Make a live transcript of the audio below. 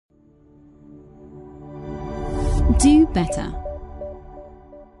Do better.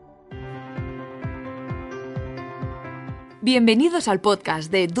 Bienvenidos al podcast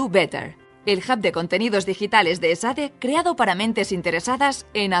de Do Better, el hub de contenidos digitales de ESADE creado para mentes interesadas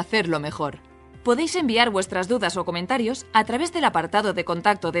en hacerlo mejor. Podéis enviar vuestras dudas o comentarios a través del apartado de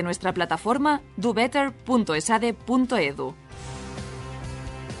contacto de nuestra plataforma dobetter.esade.edu.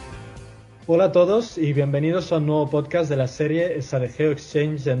 Hola a todos y bienvenidos a un nuevo podcast de la serie ESADE Geo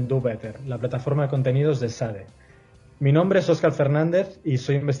Exchange en Do Better, la plataforma de contenidos de ESADE. Mi nombre es Óscar Fernández y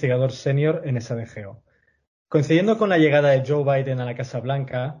soy investigador senior en ESADE Geo. Coincidiendo con la llegada de Joe Biden a la Casa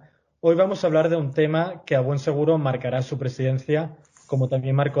Blanca, hoy vamos a hablar de un tema que a buen seguro marcará su presidencia, como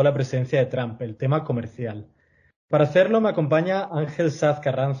también marcó la presidencia de Trump, el tema comercial. Para hacerlo me acompaña Ángel Saz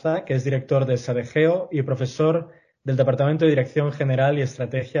Carranza, que es director de ESADE Geo y profesor del Departamento de Dirección General y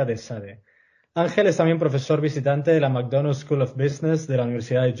Estrategia de ESADE. Ángel es también profesor visitante de la McDonough School of Business de la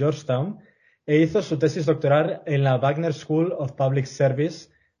Universidad de Georgetown e hizo su tesis doctoral en la Wagner School of Public Service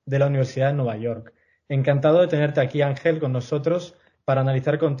de la Universidad de Nueva York. Encantado de tenerte aquí, Ángel, con nosotros para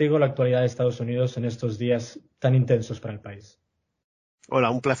analizar contigo la actualidad de Estados Unidos en estos días tan intensos para el país. Hola,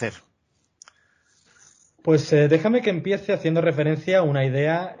 un placer. Pues déjame que empiece haciendo referencia a una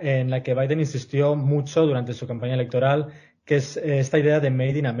idea en la que Biden insistió mucho durante su campaña electoral, que es esta idea de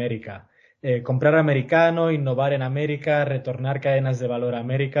Made in America. Comprar americano, innovar en América, retornar cadenas de valor a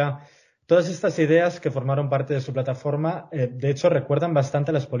América. Todas estas ideas que formaron parte de su plataforma, de hecho, recuerdan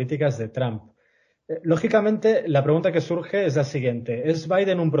bastante las políticas de Trump. Lógicamente, la pregunta que surge es la siguiente. ¿Es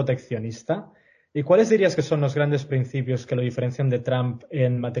Biden un proteccionista? ¿Y cuáles dirías que son los grandes principios que lo diferencian de Trump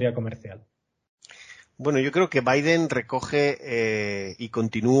en materia comercial? Bueno, yo creo que Biden recoge y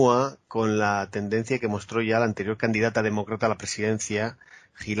continúa con la tendencia que mostró ya la anterior candidata demócrata a la presidencia,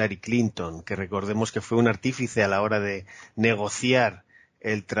 Hillary Clinton, que recordemos que fue un artífice a la hora de negociar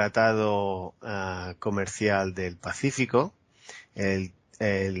el Tratado Comercial del Pacífico, el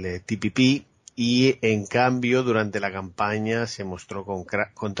TPP, y en cambio durante la campaña se mostró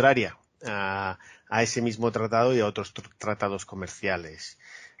contraria a ese mismo tratado y a otros tratados comerciales.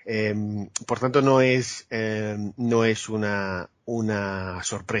 Por tanto, no es una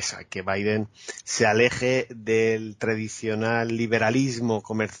sorpresa que Biden se aleje del tradicional liberalismo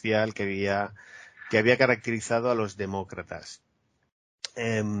comercial que había caracterizado a los demócratas.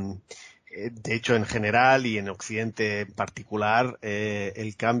 De hecho, en general y en Occidente en particular,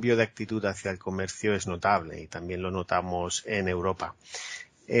 el cambio de actitud hacia el comercio es notable y también lo notamos en Europa.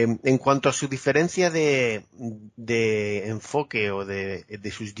 En cuanto a su diferencia de enfoque o de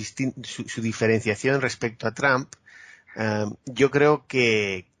su diferenciación respecto a Trump, yo creo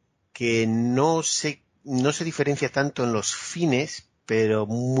que no se diferencia tanto en los fines, pero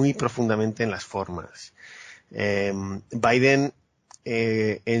muy profundamente en las formas. Biden,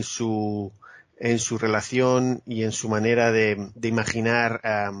 en su relación y en su manera de imaginar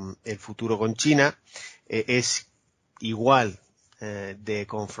el futuro con China, es igual de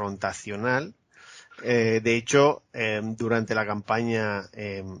confrontacional. De hecho, durante la campaña,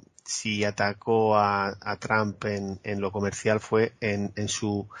 si atacó a Trump en lo comercial fue en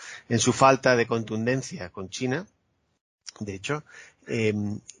su falta de contundencia con China, de hecho,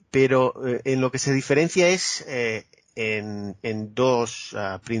 pero en lo que se diferencia es en dos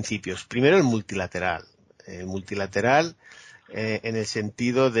principios. Primero, el multilateral. El multilateral en el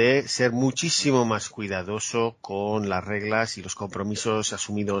sentido de ser muchísimo más cuidadoso con las reglas y los compromisos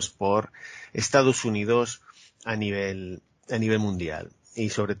asumidos por Estados Unidos a nivel mundial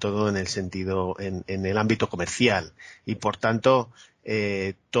y sobre todo en el ámbito comercial y por tanto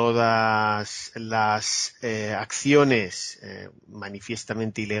todas las acciones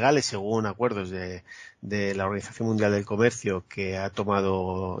manifiestamente ilegales según acuerdos de la Organización Mundial del Comercio que ha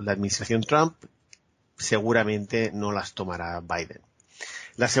tomado la administración Trump seguramente no las tomará Biden.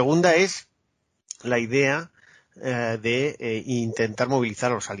 La segunda es la idea de intentar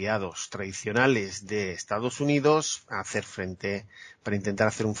movilizar a los aliados tradicionales de Estados Unidos para intentar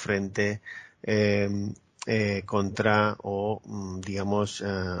hacer un frente contra o, digamos,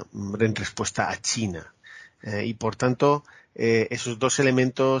 en respuesta a China. Y por tanto, esos dos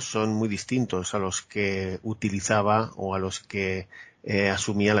elementos son muy distintos a los que utilizaba o a los que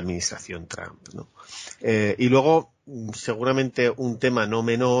asumía la administración Trump, ¿no? Y luego, seguramente un tema no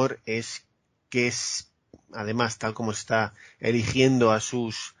menor es que es, además, tal como está eligiendo a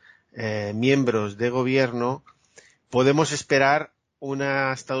sus miembros de gobierno, podemos esperar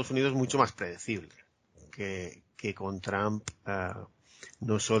una Estados Unidos mucho más predecible que con Trump.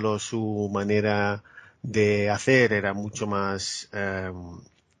 No solo su manera de hacer era mucho más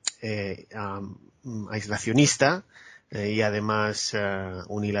aislacionista y además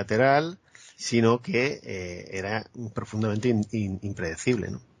unilateral, sino que era profundamente impredecible,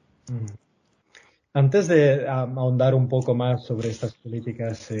 ¿no? Antes de ahondar un poco más sobre estas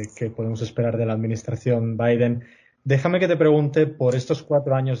políticas que podemos esperar de la administración Biden, déjame que te pregunte por estos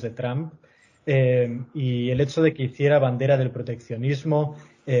 4 años de Trump y el hecho de que hiciera bandera del proteccionismo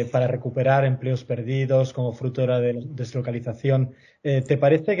para recuperar empleos perdidos como fruto de la deslocalización. ¿Te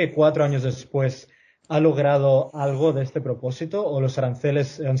parece que 4 años después ha logrado algo de este propósito o los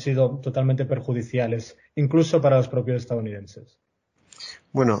aranceles han sido totalmente perjudiciales, incluso para los propios estadounidenses?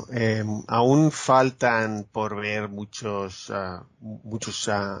 Bueno, aún faltan por ver muchos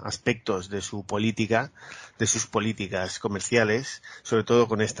aspectos de su política, de sus políticas comerciales, sobre todo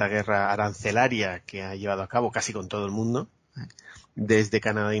con esta guerra arancelaria que ha llevado a cabo casi con todo el mundo, desde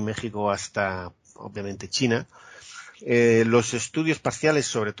Canadá y México hasta, obviamente, China. Los estudios parciales,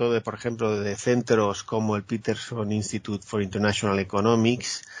 sobre todo, por ejemplo, de centros como el Peterson Institute for International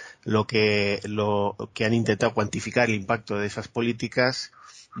Economics, lo que han intentado cuantificar el impacto de esas políticas,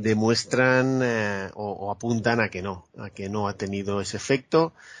 demuestran o apuntan a que no ha tenido ese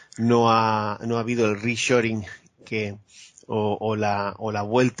efecto, no ha habido el reshoring o la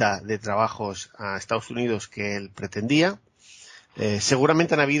vuelta de trabajos a Estados Unidos que él pretendía.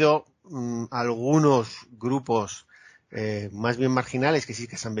 Seguramente han habido algunos grupos más bien marginales que sí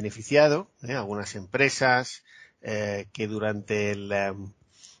que se han beneficiado, algunas empresas que durante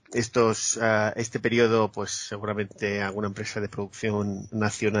este periodo, pues seguramente alguna empresa de producción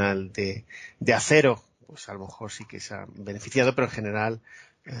nacional de acero, pues a lo mejor sí que se ha beneficiado, pero en general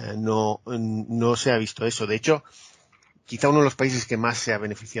no se ha visto eso. De hecho, quizá uno de los países que más se ha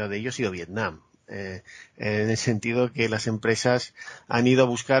beneficiado de ello ha sido Vietnam. En el sentido que las empresas han ido a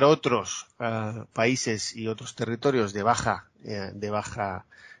buscar otros países y otros territorios de baja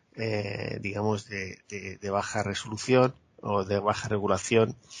resolución o de baja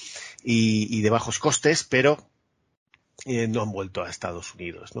regulación y de bajos costes, pero no han vuelto a Estados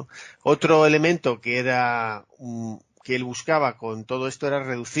Unidos, ¿no? Otro elemento que él buscaba con todo esto era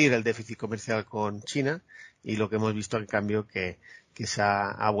reducir el déficit comercial con China, y lo que hemos visto en cambio que se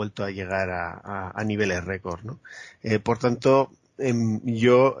ha vuelto a llegar a niveles récord, ¿no? Por tanto,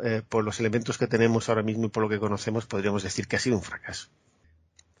 por los elementos que tenemos ahora mismo y por lo que conocemos, podríamos decir que ha sido un fracaso.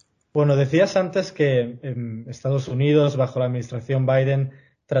 Bueno, decías antes que Estados Unidos, bajo la administración Biden,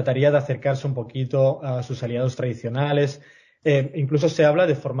 trataría de acercarse un poquito a sus aliados tradicionales. Incluso se habla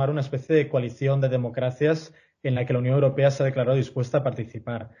de formar una especie de coalición de democracias en la que la Unión Europea se ha declarado dispuesta a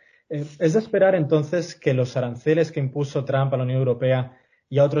participar. ¿Es de esperar entonces que los aranceles que impuso Trump a la Unión Europea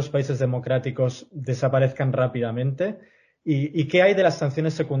y a otros países democráticos desaparezcan rápidamente? ¿Y qué hay de las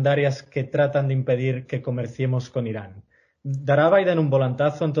sanciones secundarias que tratan de impedir que comerciemos con Irán? ¿Dará Biden un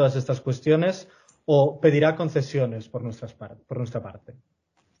volantazo en todas estas cuestiones o pedirá concesiones por nuestra parte?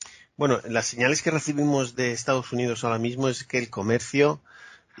 Bueno, las señales que recibimos de Estados Unidos ahora mismo es que el comercio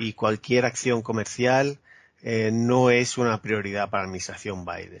y cualquier acción comercial no es una prioridad para la administración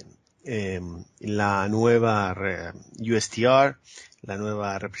Biden. La nueva USTR, la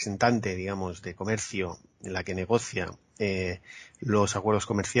nueva representante, digamos, de comercio, en la que negocia los acuerdos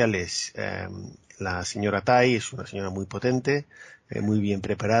comerciales, la señora Tai, es una señora muy potente, muy bien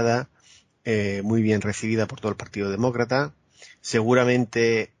preparada, muy bien recibida por todo el Partido Demócrata,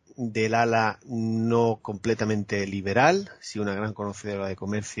 seguramente del ala no completamente liberal, sí una gran conocedora de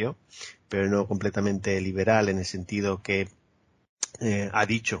comercio, pero no completamente liberal en el sentido que ha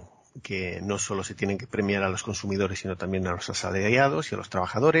dicho que no solo se tienen que premiar a los consumidores, sino también a los asalariados y a los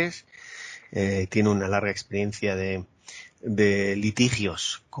trabajadores. Tiene una larga experiencia de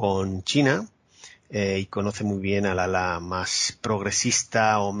litigios con China y conoce muy bien al ala más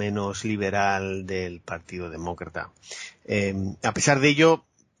progresista o menos liberal del Partido Demócrata. A pesar de ello,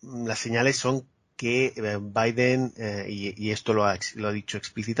 las señales son que Biden, y esto lo ha dicho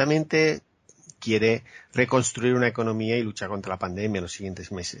explícitamente, quiere reconstruir una economía y luchar contra la pandemia en los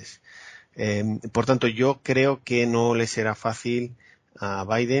siguientes meses. Por tanto, yo creo que no le será fácil a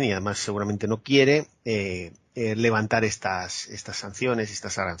Biden, y además seguramente no quiere levantar estas sanciones,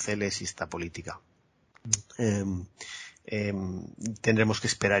 estas aranceles y esta política. Tendremos que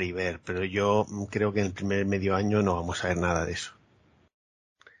esperar y ver, pero yo creo que en el primer medio año no vamos a ver nada de eso.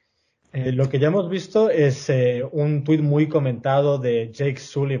 Lo que ya hemos visto es un tuit muy comentado de Jake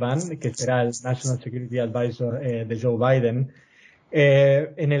Sullivan, que será el National Security Advisor de Joe Biden,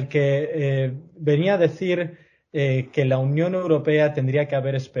 en el que venía a decir que la Unión Europea tendría que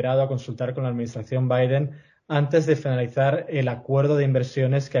haber esperado a consultar con la administración Biden antes de finalizar el acuerdo de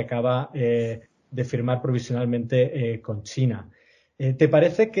inversiones que acaba de firmar provisionalmente con China. ¿Te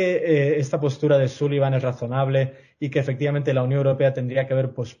parece que esta postura de Sullivan es razonable y que efectivamente la Unión Europea tendría que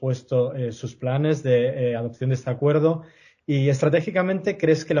haber pospuesto sus planes de adopción de este acuerdo? ¿Y estratégicamente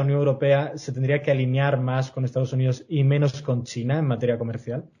crees que la Unión Europea se tendría que alinear más con Estados Unidos y menos con China en materia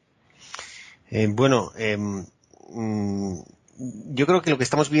comercial? Bueno, yo creo que lo que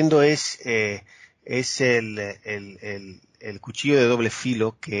estamos viendo es el cuchillo de doble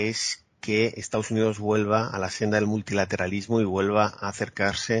filo, que es que Estados Unidos vuelva a la senda del multilateralismo y vuelva a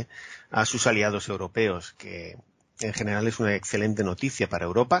acercarse a sus aliados europeos, que en general es una excelente noticia para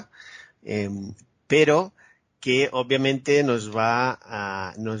Europa, pero que obviamente nos va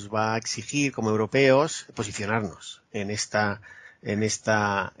a exigir como europeos posicionarnos en esta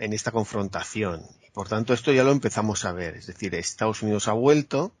confrontación. Por tanto, esto ya lo empezamos a ver. Es decir, Estados Unidos ha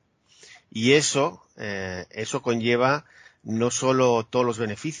vuelto y eso conlleva no solo todos los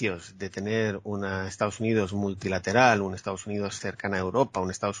beneficios de tener un Estados Unidos multilateral, un Estados Unidos cercana a Europa,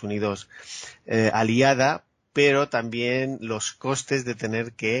 un Estados Unidos aliada, pero también los costes de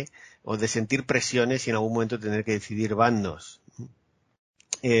tener que, o de sentir presiones y en algún momento tener que decidir bandos.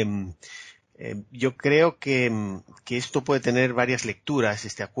 Yo creo que esto puede tener varias lecturas,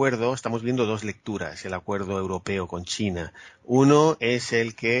 este acuerdo. Estamos viendo dos lecturas, el acuerdo europeo con China. Uno es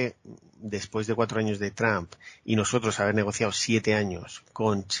el que, después de 4 años de Trump y nosotros haber negociado 7 años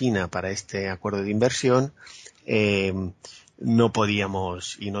con China para este acuerdo de inversión, no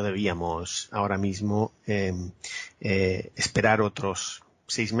podíamos y no debíamos ahora mismo esperar otros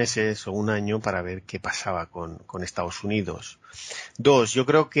 6 meses o un año para ver qué pasaba con Estados Unidos. Dos, yo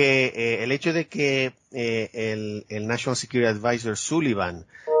creo que el hecho de que el National Security Advisor Sullivan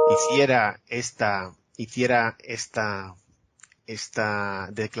hiciera esta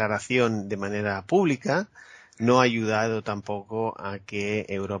declaración de manera pública no ha ayudado tampoco a que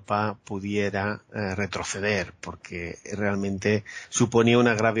Europa pudiera retroceder, porque realmente suponía un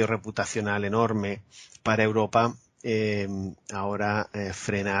agravio reputacional enorme para Europa ahora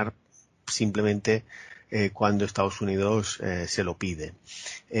frenar simplemente cuando Estados Unidos se lo pide.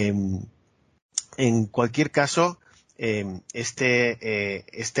 En cualquier caso, este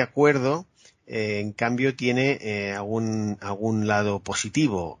acuerdo en cambio tiene algún lado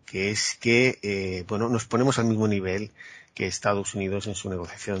positivo, que es que nos ponemos al mismo nivel que Estados Unidos en su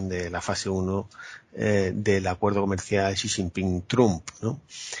negociación de la fase 1 del acuerdo comercial Xi Jinping-Trump, ¿no?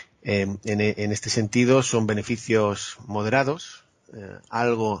 En este sentido son beneficios moderados,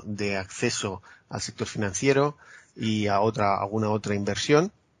 algo de acceso al sector financiero y a alguna otra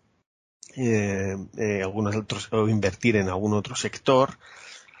inversión, o invertir en algún otro sector,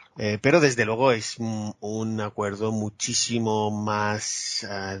 pero desde luego es un acuerdo muchísimo más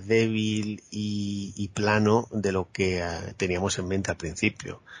débil y plano de lo que teníamos en mente al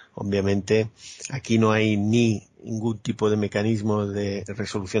principio. Obviamente aquí no hay ningún tipo de mecanismo de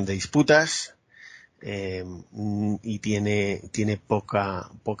resolución de disputas y tiene poca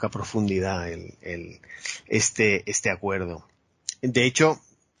profundidad este acuerdo. De hecho,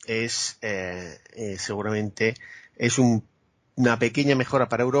 seguramente es una pequeña mejora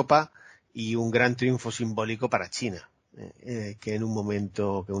para Europa y un gran triunfo simbólico para China, que en un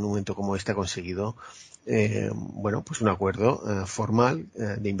momento como este ha conseguido pues un acuerdo formal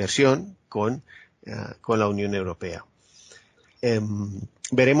de inversión con la Unión Europea.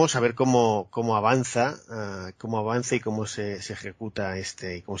 Veremos a ver cómo avanza y cómo se ejecuta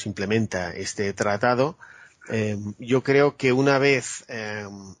y cómo se implementa este tratado. Yo creo que una vez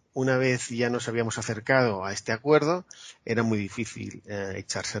ya nos habíamos acercado a este acuerdo, era muy difícil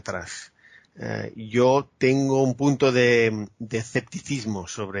echarse atrás. Yo tengo un punto de escepticismo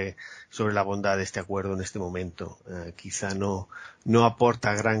sobre la bondad de este acuerdo en este momento. Quizá no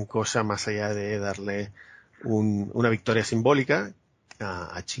aporta gran cosa más allá de darle una victoria simbólica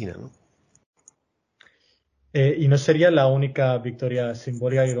a China, ¿no? Y no sería la única victoria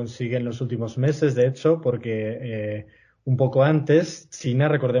simbólica que consigue en los últimos meses, de hecho, porque un poco antes, China,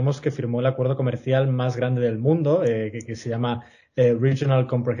 recordemos que firmó el acuerdo comercial más grande del mundo, que se llama Regional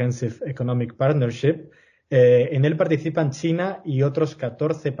Comprehensive Economic Partnership. En él participan China y otros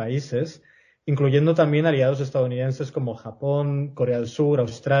 14 países, incluyendo también aliados estadounidenses como Japón, Corea del Sur,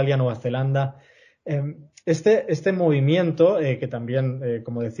 Australia, Nueva Zelanda. Este movimiento, que también,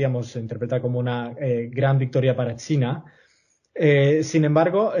 como decíamos, se interpreta como una gran victoria para China, sin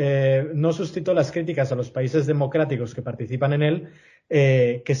embargo, no suscitó las críticas a los países democráticos que participan en él,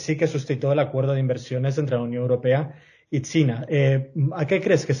 que sí que suscitó el acuerdo de inversiones entre la Unión Europea y China. ¿A qué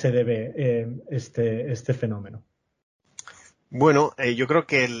crees que se debe este fenómeno? Bueno, yo creo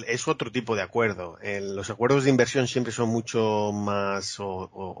que es otro tipo de acuerdo. Los acuerdos de inversión siempre son mucho más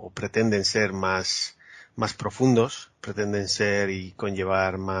o pretenden ser más más profundos, pretenden ser y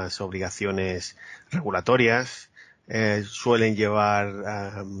conllevar más obligaciones regulatorias, suelen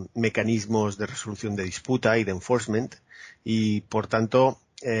llevar mecanismos de resolución de disputa y de enforcement, y por tanto,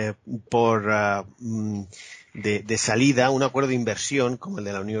 de salida, un acuerdo de inversión como el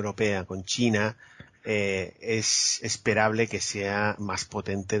de la Unión Europea con China es esperable que sea más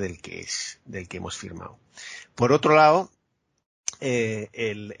potente del que hemos firmado. Por otro lado,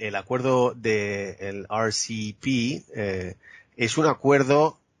 el acuerdo del RCEP es un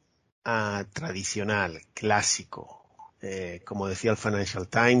acuerdo tradicional, clásico. Como decía el Financial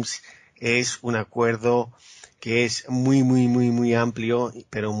Times, es un acuerdo que es muy, muy, muy, muy amplio,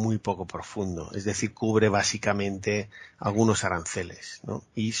 pero muy poco profundo. Es decir, cubre básicamente algunos aranceles, ¿no?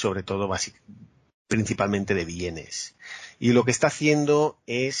 Y sobre todo, principalmente de bienes. Y lo que está haciendo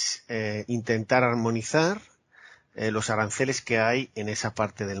es intentar armonizar los aranceles que hay en esa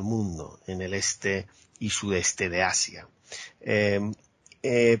parte del mundo, en el este y sudeste de Asia.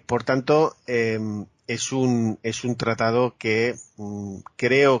 Por tanto, es un tratado que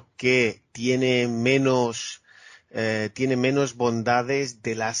creo que tiene menos bondades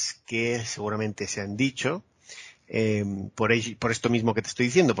de las que seguramente se han dicho. Por esto mismo que te estoy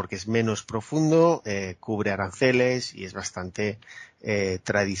diciendo, porque es menos profundo, cubre aranceles y es bastante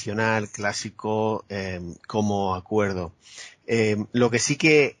tradicional, clásico, como acuerdo. Lo que sí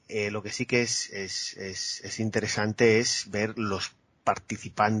que es interesante es ver los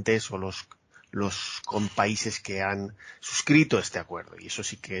participantes o los con países que han suscrito este acuerdo, y eso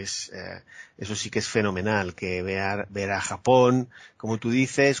sí que es fenomenal, que ver a Japón, como tú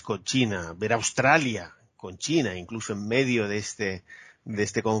dices, con China, ver a Australia con China, incluso en medio de este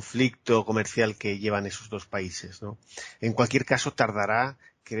conflicto comercial que llevan esos dos países, ¿no? En cualquier caso, tardará.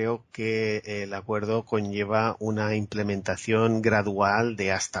 Creo que el acuerdo conlleva una implementación gradual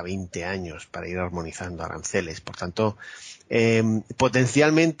de hasta 20 años para ir armonizando aranceles. Por tanto,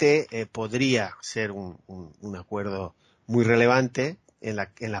 potencialmente podría ser un acuerdo muy relevante en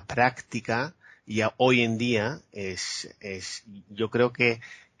la práctica, y hoy en día yo creo que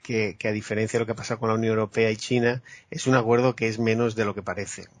a diferencia de lo que pasa con la Unión Europea y China, es un acuerdo que es menos de lo que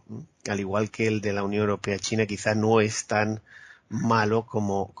parece. Al igual que el de la Unión Europea y China, quizá no es tan malo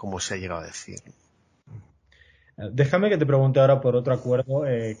como se ha llegado a decir. Déjame que te pregunte ahora por otro acuerdo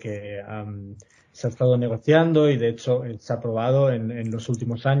que se ha estado negociando y de hecho se ha aprobado en los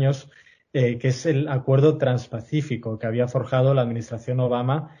últimos años, que es el acuerdo transpacífico que había forjado la administración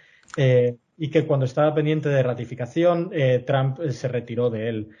Obama y que cuando estaba pendiente de ratificación, Trump se retiró de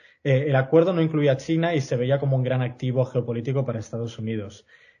él. El acuerdo no incluía a China y se veía como un gran activo geopolítico para Estados Unidos.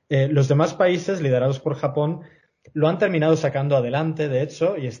 Los demás países, liderados por Japón, lo han terminado sacando adelante, de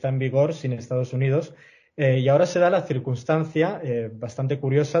hecho, y está en vigor sin Estados Unidos. Y ahora se da la circunstancia bastante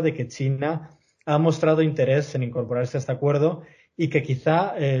curiosa de que China ha mostrado interés en incorporarse a este acuerdo y que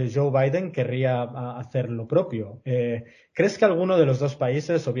quizá Joe Biden querría hacer lo propio. ¿Crees que alguno de los dos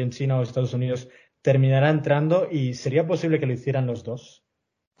países, o bien China o Estados Unidos, terminará entrando y sería posible que lo hicieran los dos?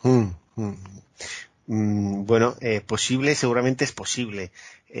 Bueno, posible, seguramente es posible.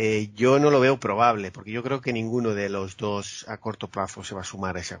 Yo no lo veo probable, porque yo creo que ninguno de los dos a corto plazo se va a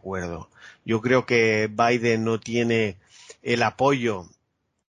sumar a ese acuerdo. Yo creo que Biden no tiene el apoyo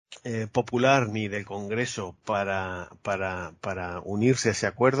popular ni del Congreso para unirse a ese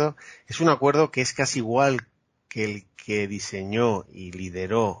acuerdo. Es un acuerdo que es casi igual que el que diseñó y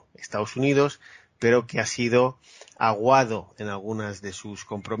lideró Estados Unidos, pero que ha sido aguado en algunas de sus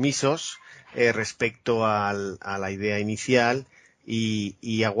compromisos respecto a la idea inicial,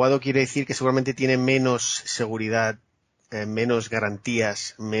 y aguado quiere decir que seguramente tiene menos seguridad, menos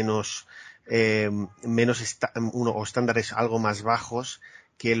garantías, menos o estándares algo más bajos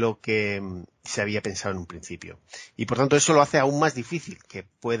que lo que se había pensado en un principio. Y por tanto eso lo hace aún más difícil que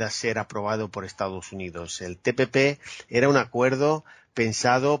pueda ser aprobado por Estados Unidos. El TPP era un acuerdo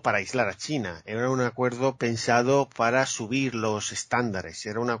pensado para aislar a China, era un acuerdo pensado para subir los estándares,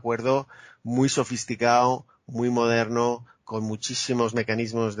 era un acuerdo muy sofisticado, muy moderno, con muchísimos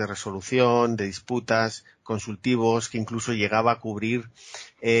mecanismos de resolución, de disputas, consultivos, que incluso llegaba a cubrir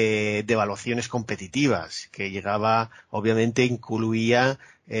devaluaciones competitivas, que obviamente incluía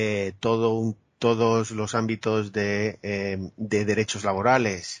todos los ámbitos de derechos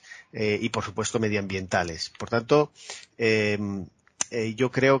laborales y, por supuesto, medioambientales. Por tanto,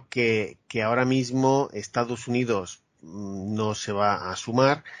 yo creo que ahora mismo Estados Unidos no se va a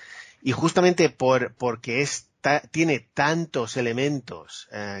sumar, y justamente porque es tiene tantos elementos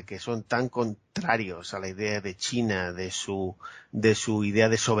que son tan contrarios a la idea de China, de su idea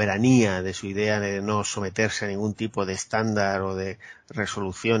de soberanía, de su idea de no someterse a ningún tipo de estándar o de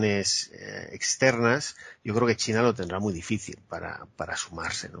resoluciones externas, yo creo que China lo tendrá muy difícil para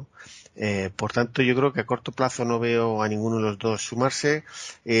sumarse, ¿no? Por tanto, yo creo que a corto plazo no veo a ninguno de los dos sumarse.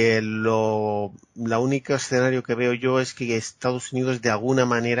 La única escenario que veo yo es que Estados Unidos de alguna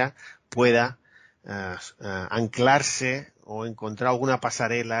manera pueda anclarse o encontrar alguna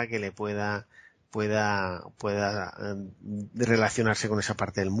pasarela que le pueda relacionarse con esa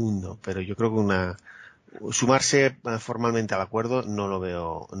parte del mundo, pero yo creo que sumarse formalmente al acuerdo no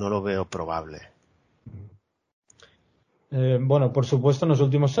lo veo probable. Bueno, por supuesto, en los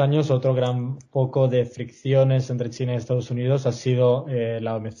últimos años otro gran foco de fricciones entre China y Estados Unidos ha sido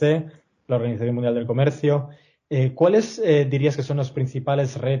la OMC, la Organización Mundial del Comercio. ¿Cuáles dirías que son los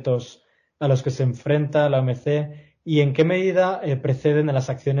principales retos a los que se enfrenta la OMC y en qué medida preceden de las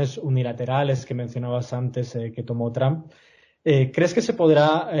acciones unilaterales que mencionabas antes que tomó Trump? ¿Crees que se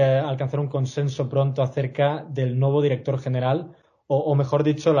podrá alcanzar un consenso pronto acerca del nuevo director general o mejor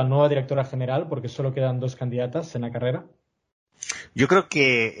dicho, la nueva directora general, porque solo quedan 2 candidatas en la carrera? Yo creo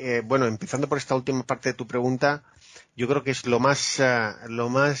que, bueno, empezando por esta última parte de tu pregunta, yo creo que es lo más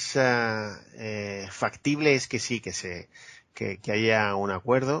factible es que sí, que haya un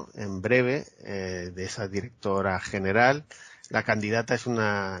acuerdo en breve de esa directora general. La candidata es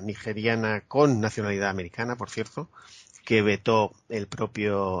una nigeriana con nacionalidad americana, por cierto, que vetó la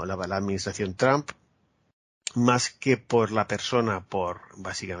administración Trump, más que por la persona, por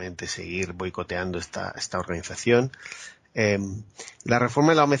básicamente seguir boicoteando esta organización. La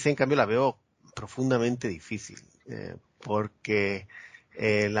reforma de la OMC, en cambio, la veo profundamente difícil, porque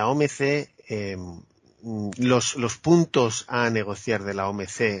la OMC, los puntos a negociar de la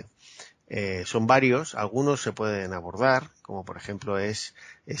OMC son varios, algunos se pueden abordar, como por ejemplo es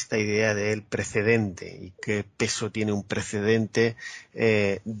esta idea del precedente y qué peso tiene un precedente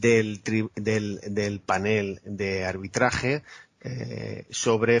del panel de arbitraje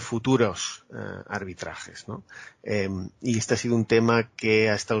sobre futuros arbitrajes, ¿no? Y este ha sido un tema que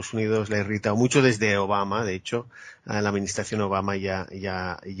a Estados Unidos le ha irritado mucho desde Obama. De hecho, la administración Obama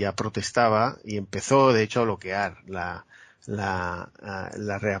ya protestaba y empezó, de hecho, a bloquear la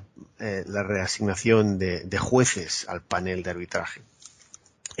reasignación de jueces al panel de arbitraje.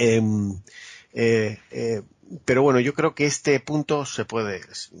 Pero bueno, yo creo que este punto se puede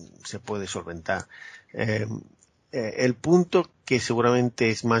solventar. El punto que seguramente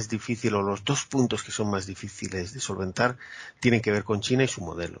es más difícil, o los 2 puntos que son más difíciles de solventar, tienen que ver con China y su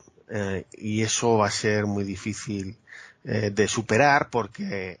modelo. Y eso va a ser muy difícil de superar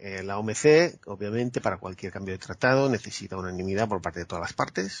porque la OMC, obviamente, para cualquier cambio de tratado necesita unanimidad por parte de todas las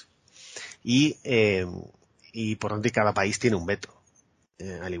partes y por tanto cada país tiene un veto.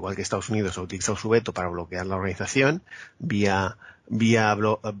 Al igual que Estados Unidos ha utilizado su veto para bloquear la organización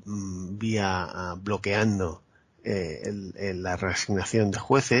bloqueando la reasignación de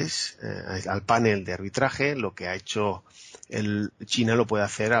jueces al panel de arbitraje, lo que ha hecho China lo puede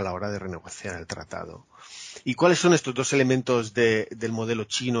hacer a la hora de renegociar el tratado. ¿Y cuáles son estos 2 elementos del modelo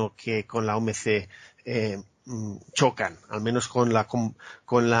chino que con la OMC chocan, al menos con la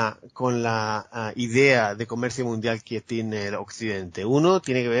idea de comercio mundial que tiene el Occidente? Uno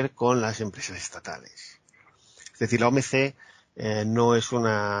tiene que ver con las empresas estatales. Es decir, la OMC no es un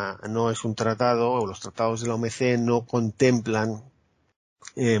tratado, o los tratados de la OMC no contemplan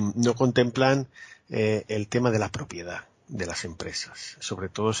el tema de la propiedad de las empresas. Sobre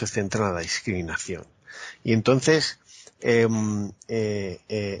todo se centran en la discriminación. Y entonces le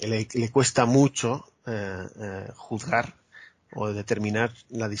cuesta mucho juzgar o determinar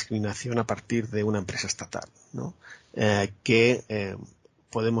la discriminación a partir de una empresa estatal, ¿no? Que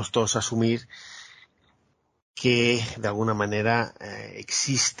podemos todos asumir que de alguna manera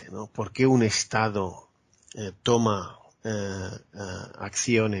existe, ¿no? ¿Por qué un Estado toma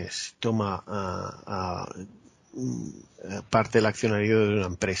acciones, toma parte del accionariado de una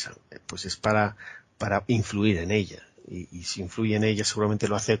empresa? Pues es para influir en ella. Y si influye en ella seguramente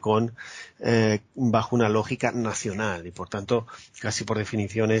lo hace bajo una lógica nacional y por tanto casi por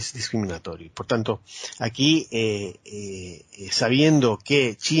definición es discriminatorio. Por tanto, aquí sabiendo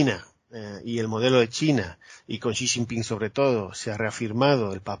que China y el modelo de China y con Xi Jinping sobre todo se ha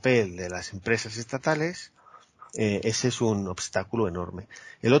reafirmado el papel de las empresas estatales, ese es un obstáculo enorme.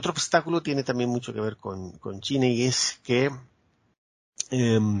 El otro obstáculo tiene también mucho que ver con China y es que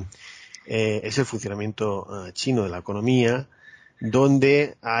es el funcionamiento chino de la economía,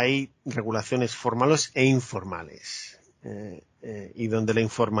 donde hay regulaciones formales e informales. y donde la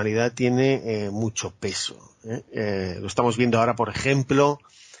informalidad tiene mucho peso. Lo estamos viendo ahora, por ejemplo,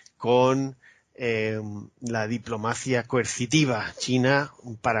 con la diplomacia coercitiva china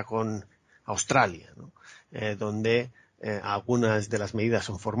para con Australia, ¿no? Donde algunas de las medidas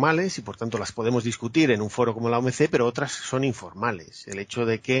son formales y por tanto las podemos discutir en un foro como la OMC, pero otras son informales. El hecho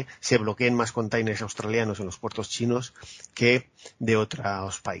de que se bloqueen más containers australianos en los puertos chinos que de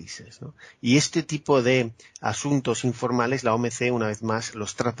otros países, ¿no? Y este tipo de asuntos informales, la OMC una vez más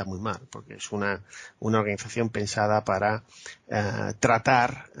los trata muy mal, porque es una organización pensada para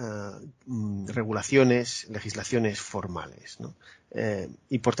tratar regulaciones, legislaciones formales, ¿no?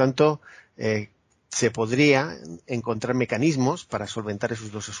 Y por tanto, se podría encontrar mecanismos para solventar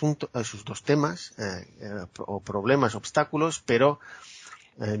esos dos asuntos, esos dos temas, o problemas, obstáculos, pero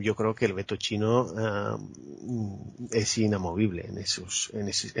yo creo que el veto chino es inamovible en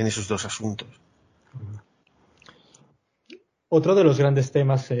esos dos asuntos. Otro de los grandes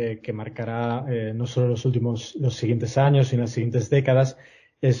temas que marcará no solo los siguientes años, sino las siguientes décadas,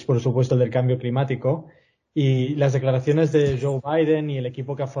 es por supuesto el del cambio climático. Y las declaraciones de Joe Biden y el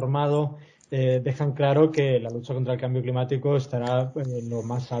equipo que ha formado dejan claro que la lucha contra el cambio climático estará en lo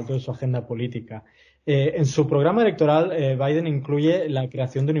más alto de su agenda política. En su programa electoral, Biden incluye la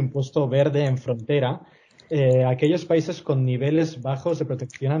creación de un impuesto verde en frontera a aquellos países con niveles bajos de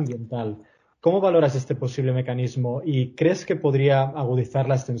protección ambiental. ¿Cómo valoras este posible mecanismo y crees que podría agudizar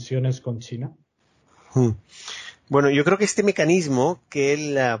las tensiones con China? Bueno, yo creo que este mecanismo que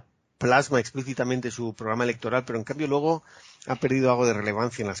él plasma explícitamente su programa electoral, pero en cambio luego ha perdido algo de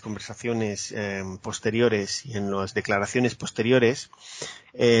relevancia en las conversaciones posteriores y en las declaraciones posteriores,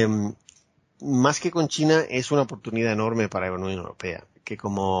 más que con China, es una oportunidad enorme para la Unión Europea, que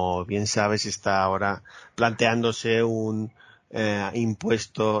como bien sabes está ahora planteándose un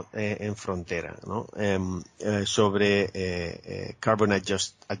impuesto en frontera, ¿no? Sobre Carbon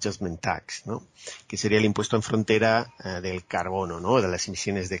Adjustment Tax, ¿no? Que sería el impuesto en frontera del carbono, ¿no? De las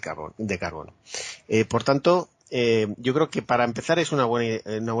emisiones de carbono. Por tanto, yo creo que para empezar es una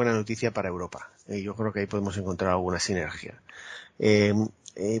buena noticia para Europa. Yo creo que ahí podemos encontrar alguna sinergia.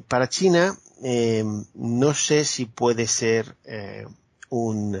 Para China, no sé si puede ser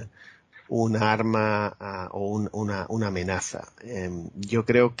una arma o una amenaza. Yo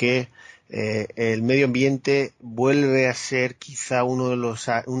creo que el medio ambiente vuelve a ser quizá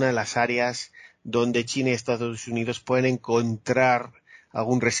una de las áreas donde China y Estados Unidos pueden encontrar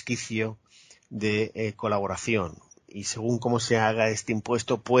algún resquicio de colaboración. Y según cómo se haga este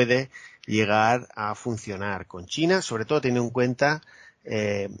impuesto puede llegar a funcionar con China, sobre todo teniendo en cuenta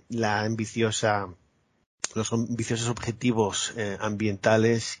los ambiciosos objetivos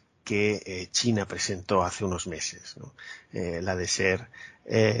ambientales que China presentó hace unos meses, ¿no? La de ser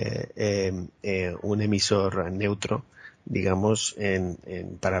un emisor neutro, digamos,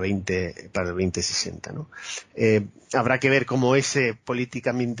 para el 2060, ¿no? Habrá que ver cómo esa política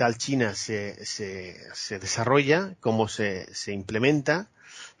ambiental china se desarrolla, cómo se implementa,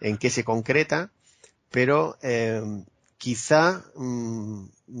 en qué se concreta, pero quizá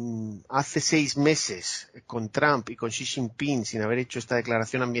hace 6 meses con Trump y con Xi Jinping, sin haber hecho esta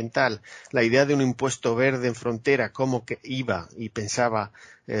declaración ambiental, la idea de un impuesto verde en frontera, como que iba y pensaba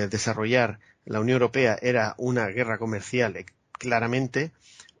desarrollar la Unión Europea, era una guerra comercial, claramente.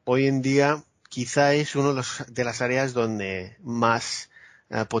 Hoy en día quizá es una de las áreas donde más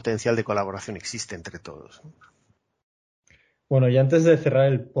potencial de colaboración existe entre todos, ¿no? Bueno, y antes de cerrar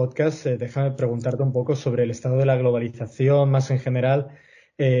el podcast, déjame preguntarte un poco sobre el estado de la globalización más en general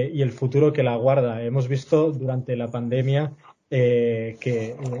y el futuro que la aguarda. Hemos visto durante la pandemia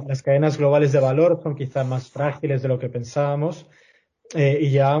que las cadenas globales de valor son quizá más frágiles de lo que pensábamos y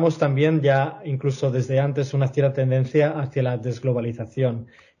llevábamos también ya, incluso desde antes, una cierta tendencia hacia la desglobalización.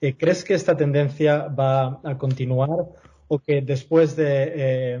 ¿Crees que esta tendencia va a continuar o que después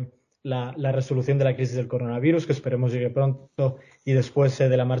de la resolución de la crisis del coronavirus, que esperemos llegue pronto, y después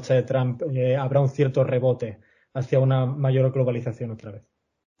de la marcha de Trump, habrá un cierto rebote hacia una mayor globalización otra vez?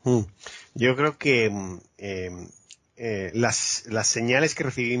 Yo creo que las señales que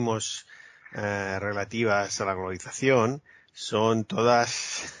recibimos relativas a la globalización son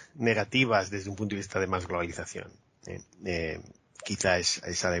todas negativas desde un punto de vista de más globalización. Quizá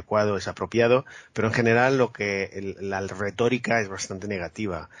es adecuado, es apropiado, pero en general la retórica es bastante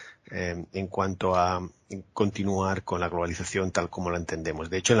negativa en cuanto a continuar con la globalización tal como la entendemos.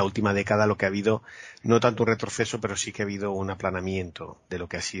 De hecho, en la última década lo que ha habido, no tanto un retroceso, pero sí que ha habido un aplanamiento de lo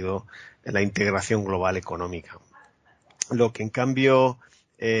que ha sido la integración global económica. Lo que en cambio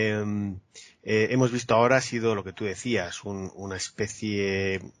hemos visto ahora ha sido lo que tú decías, una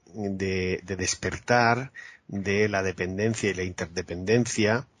especie despertar de la dependencia y la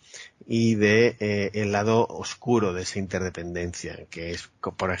interdependencia y de el lado oscuro de esa interdependencia, que es,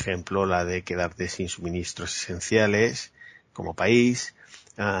 por ejemplo, la de quedarte sin suministros esenciales como país,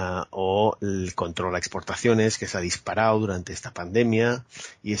 o el control a exportaciones que se ha disparado durante esta pandemia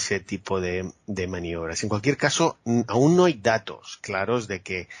y ese tipo de maniobras. En cualquier caso, aún no hay datos claros de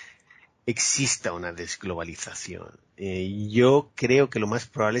que exista una desglobalización. Yo creo que lo más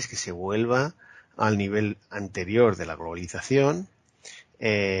probable es que se vuelva al nivel anterior de la globalización,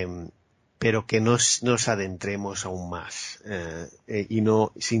 pero que nos adentremos aún más y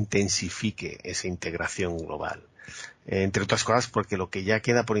no se intensifique esa integración global. Entre otras cosas porque lo que ya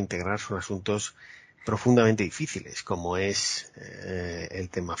queda por integrar son asuntos profundamente difíciles, como es el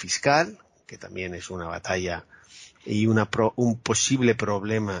tema fiscal, que también es una batalla y un posible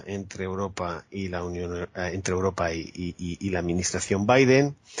problema entre Europa y la Unión, entre Europa y la administración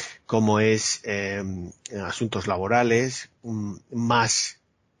Biden, como es asuntos laborales, más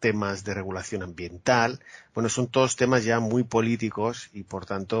temas de regulación ambiental. Bueno, son todos temas ya muy políticos y por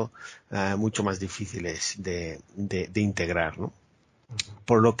tanto mucho más difíciles de integrar, ¿no?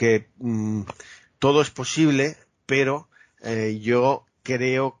 Por lo que todo es posible, pero yo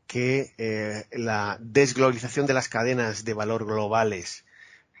creo que la desglobalización de las cadenas de valor globales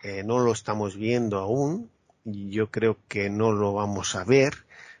no lo estamos viendo aún, y yo creo que no lo vamos a ver,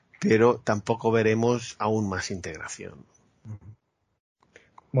 pero tampoco veremos aún más integración.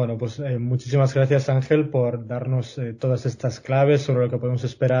 Bueno, pues muchísimas gracias, Ángel, por darnos todas estas claves sobre lo que podemos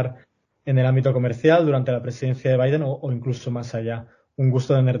esperar en el ámbito comercial durante la presidencia de Biden o incluso más allá. Un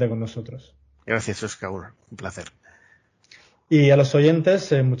gusto tenerte con nosotros. Gracias, Oscar. Un placer. Y a los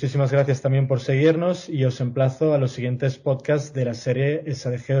oyentes, muchísimas gracias también por seguirnos y os emplazo a los siguientes podcasts de la serie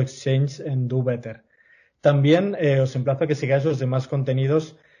SADG Exchange and Do Better. También os emplazo a que sigáis los demás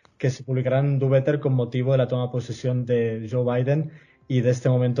contenidos que se publicarán en Do Better con motivo de la toma de posesión de Joe Biden y de este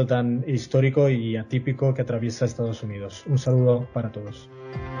momento tan histórico y atípico que atraviesa Estados Unidos. Un saludo para todos.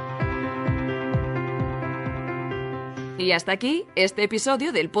 Y hasta aquí este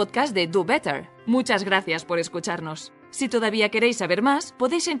episodio del podcast de Do Better. Muchas gracias por escucharnos. Si todavía queréis saber más,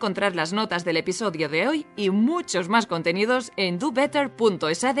 podéis encontrar las notas del episodio de hoy y muchos más contenidos en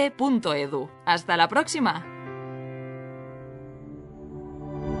dobetter.esade.edu. ¡Hasta la próxima!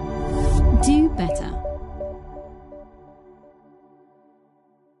 Do Better.